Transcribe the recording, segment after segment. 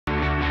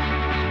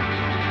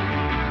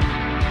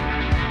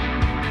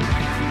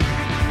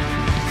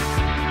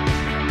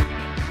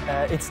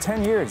It's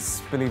 10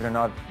 years, believe it or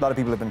not. A lot of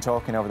people have been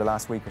talking over the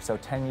last week or so.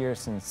 10 years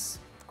since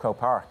Croke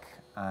Park,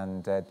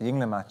 and the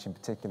England match in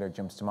particular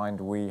jumps to mind.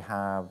 We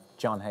have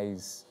John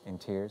Hayes in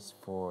tears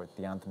for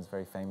the anthems,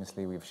 very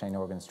famously. We have Shane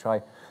Horgan's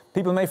try.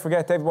 People may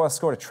forget David Wallace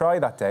scored a try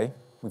that day.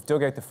 We've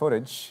dug out the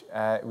footage.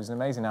 It was an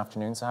amazing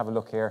afternoon, so have a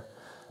look here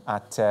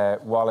at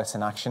Wallace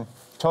in action.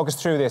 Talk us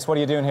through this. What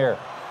are you doing here?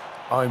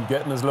 I'm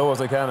getting as low as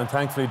I can, and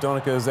thankfully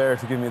Donica is there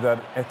to give me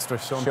that extra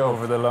shunt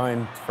over the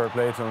line. Fair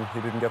play to him.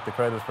 He didn't get the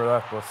credit for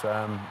that, but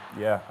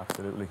yeah,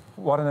 absolutely.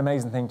 What an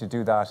amazing thing to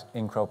do that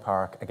in Croke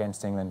Park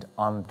against England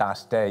on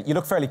that day. You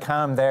look fairly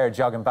calm there,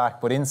 jogging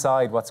back, but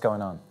inside, what's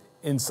going on?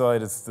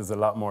 Inside, there's a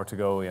lot more to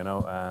go, you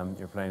know.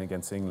 You're playing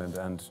against England,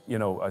 and, you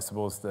know, I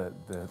suppose the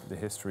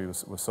history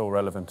was so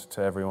relevant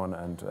to everyone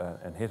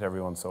and hit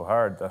everyone so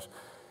hard that,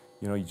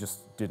 you know, you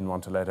just didn't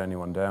want to let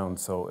anyone down.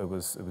 So it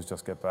was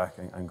just get back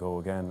and go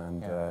again.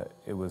 And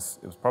it was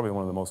probably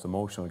one of the most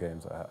emotional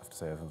games, I have to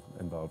say, I've been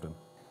involved in.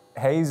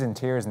 Hayes in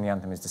tears in the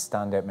anthem is the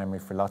standout memory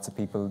for lots of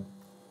people.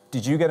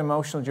 Did you get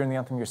emotional during the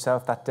anthem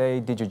yourself that day?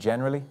 Did you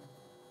generally?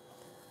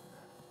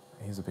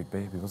 He's a big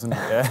baby, wasn't he?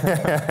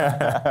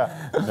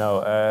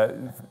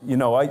 No, you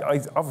know,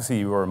 I obviously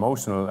you were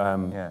emotional,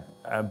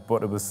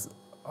 but I was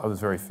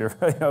very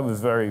fearful. I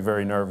was very,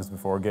 very nervous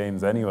before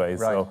games anyway. Right.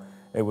 So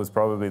it was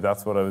probably,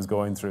 that's what I was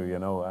going through, you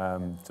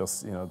know.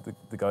 Just, you know,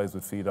 the guys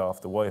would feed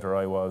off. The whiter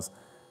I was,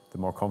 the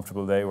more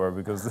comfortable they were,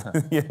 because,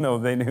 you know,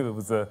 they knew it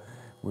was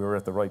we were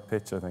at the right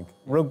pitch, I think.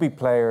 Rugby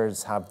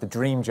players have the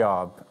dream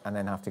job and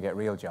then have to get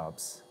real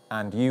jobs.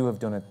 And you have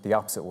done it the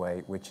opposite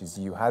way, which is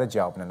you had a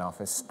job in an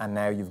office and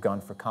now you've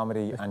gone for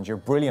comedy and your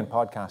brilliant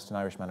podcast, An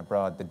Irishman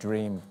Abroad, the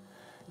dream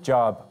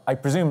job. I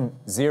presume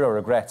zero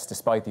regrets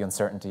despite the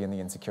uncertainty and the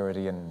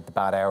insecurity and the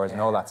bad hours and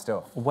all that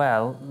stuff.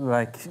 Well,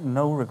 like,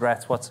 no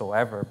regrets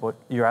whatsoever, but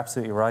you're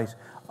absolutely right.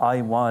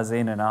 I was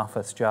in an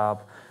office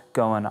job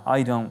going,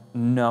 I don't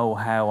know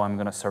how I'm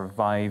going to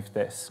survive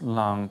this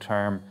long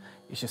term.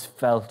 It just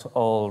felt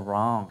all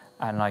wrong.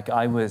 And like,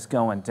 I was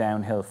going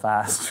downhill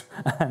fast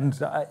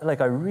and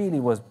I really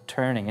was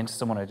turning into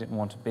someone I didn't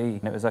want to be.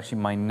 And it was actually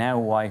my now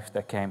wife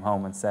that came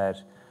home and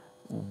said,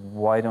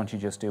 why don't you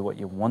just do what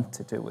you want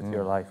to do with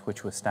your life,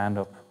 which was stand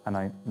up, and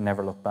I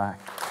never looked back.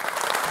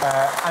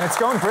 And it's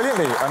going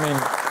brilliantly. I mean,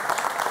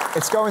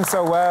 it's going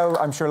so well.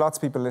 I'm sure lots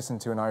of people listen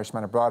to An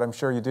Irishman Abroad. I'm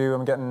sure you do.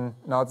 I'm getting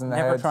nods in the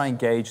head. Never try and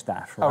gauge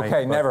that, right?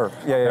 Okay, but never.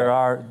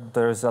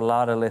 There's a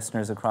lot of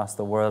listeners across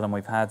the world, and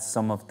we've had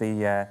some of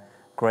the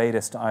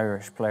greatest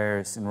Irish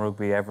players in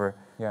rugby ever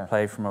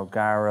play, from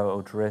O'Gara,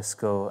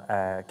 O'Driscoll,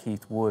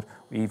 Keith Wood.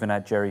 We even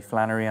had Jerry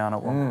Flannery on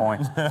at one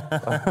point.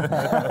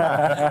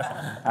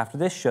 After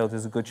this show,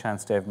 there's a good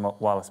chance David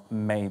Wallace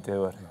may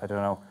do it. I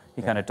don't know.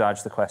 He kind of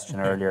dodged the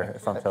question earlier,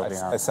 if I'm totally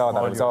honest. I saw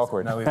that. It was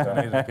awkward. Now he's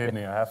donated a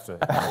kidney, I have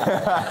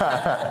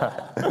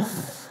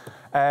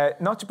to.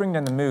 Not to bring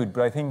down the mood,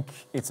 but I think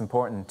it's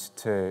important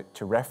to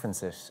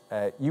reference it.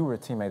 You were a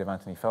teammate of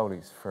Anthony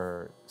Foley's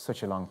for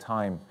such a long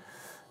time.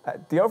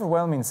 The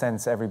overwhelming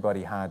sense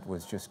everybody had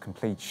was just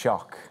complete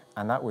shock,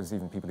 and that was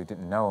even people who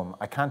didn't know him.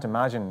 I can't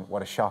imagine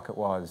what a shock it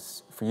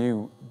was for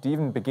you. Do you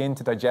even begin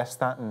to digest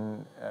that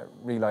and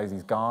realise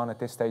he's gone at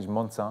this stage,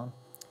 months on?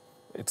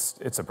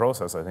 It's a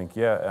process, I think,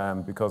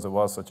 because it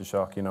was such a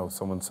shock, you know,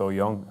 someone so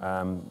young,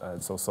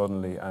 so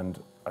suddenly,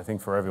 and I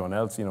think for everyone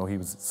else, you know, he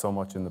was so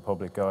much in the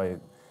public eye.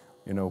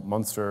 You know,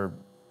 Munster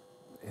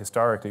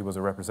historically was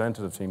a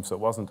representative team, so it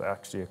wasn't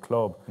actually a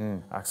club.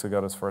 Axel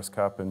got his first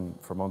cap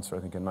for Munster, I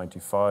think, in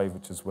 '95,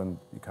 which is when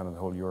the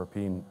whole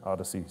European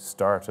odyssey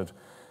started.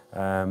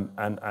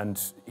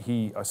 And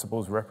he, I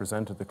suppose,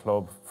 represented the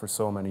club for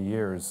so many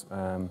years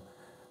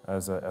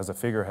as a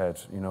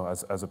figurehead, you know,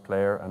 as a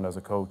player and as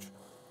a coach.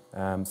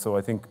 So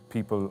I think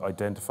people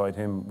identified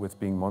him with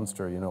being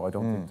Munster. You know, I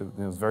don't think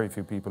there was very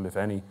few people, if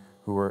any,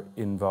 who were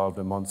involved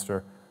in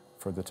Munster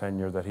for the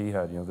tenure that he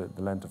had. You know,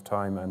 the length of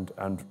time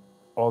and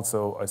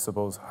also, I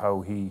suppose,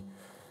 how he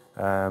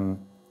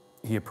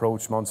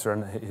approached Munster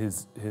and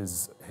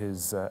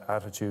his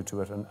attitude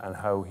to it, and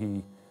how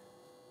he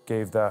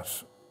gave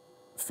that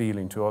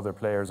feeling to other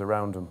players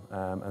around him,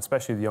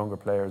 especially the younger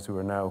players who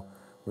are now,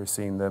 we're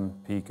seeing them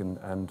peak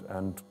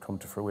and come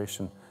to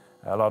fruition.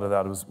 A lot of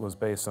that was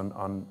based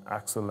on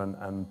Axel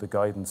and the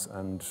guidance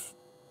and,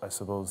 I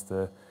suppose,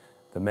 the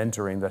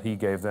mentoring that he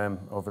gave them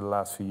over the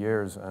last few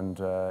years. And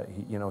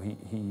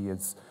he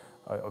is.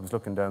 I was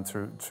looking down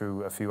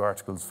through a few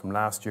articles from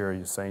last year.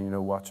 You're saying, you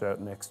know, watch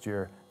out next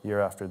year, year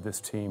after,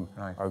 this team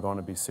are going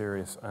to be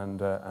serious, and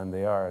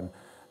they are.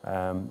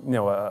 And you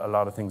know, a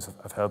lot of things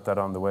have helped that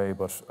on the way.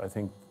 But I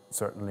think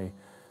certainly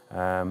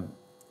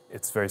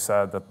it's very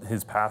sad that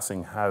his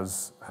passing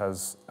has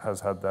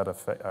had that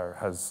effect, or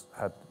has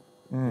had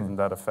even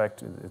that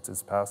effect. It's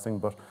his passing,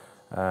 but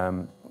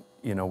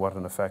you know, what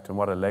an effect and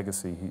what a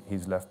legacy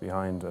he's left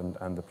behind,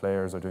 and the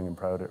players are doing him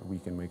proud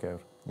week in, week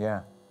out.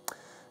 Yeah.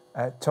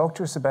 Talk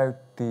to us about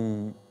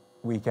the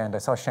weekend. I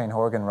saw Shane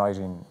Horgan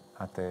writing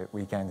at the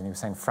weekend, and he was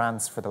saying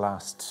France for the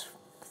last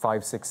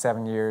 5, 6,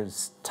 7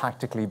 years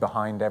tactically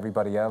behind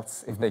everybody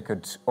else. If they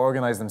could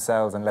organise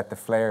themselves and let the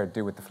flair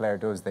do what the flair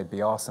does, they'd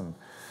be awesome.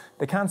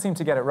 They can't seem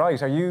to get it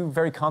right. Are you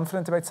very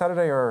confident about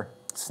Saturday, or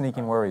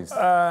sneaking worries?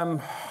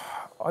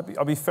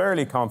 I'll be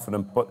fairly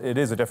confident, but it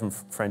is a different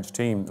French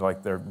team.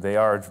 Like they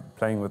are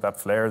playing with that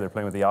flair. They're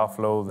playing with the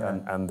offload,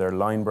 and their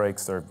line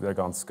breaks. They're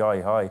gone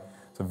sky high.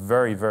 It's a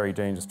very, very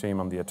dangerous team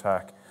on the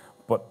attack,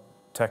 but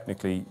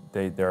technically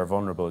they're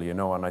vulnerable, you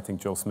know. And I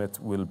think Joe Smith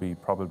will be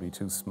probably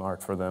too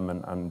smart for them,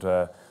 and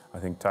I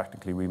think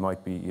tactically we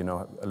might be, you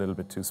know, a little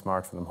bit too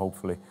smart for them.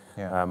 Hopefully,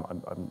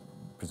 I'm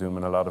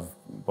presuming a lot of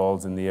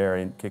balls in the air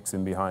and kicks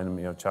in behind them,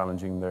 you know,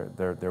 challenging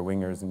their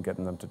wingers and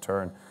getting them to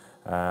turn.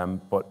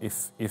 But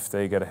if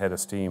they get ahead of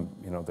steam,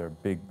 you know, they're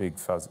big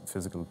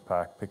physical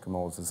pack.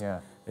 Picamoles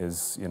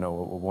is you know,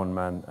 a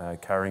one-man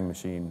carrying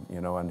machine,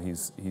 you know, and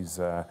he's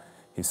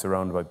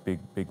surrounded by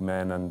big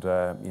men, and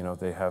you know,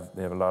 they have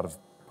a lot of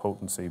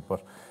potency.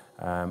 But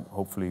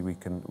hopefully we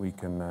can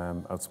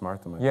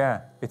outsmart them.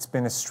 Yeah, it's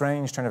been a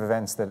strange turn of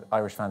events that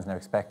Irish fans now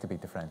expect to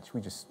beat the French.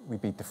 We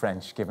beat the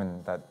French,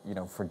 given that, you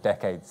know, for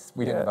decades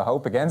we didn't have a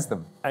hope against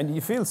them. And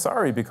you feel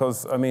sorry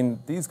because, I mean,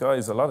 these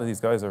guys, a lot of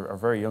these guys are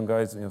very young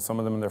guys. You know, some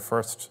of them in their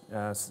first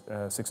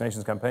Six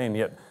Nations campaign.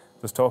 Yet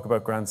there's talk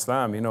about Grand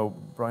Slam. You know,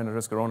 Brian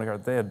O'Driscoll,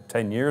 they had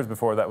 10 years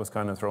before that was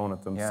kind of thrown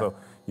at them. Yeah. So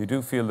you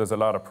do feel there's a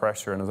lot of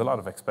pressure and there's a lot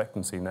of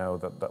expectancy now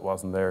that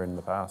wasn't there in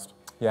the past.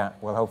 Yeah,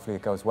 well, hopefully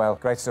it goes well.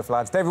 Great stuff,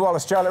 lads. David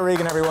Wallace, Jarlath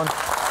Regan, everyone.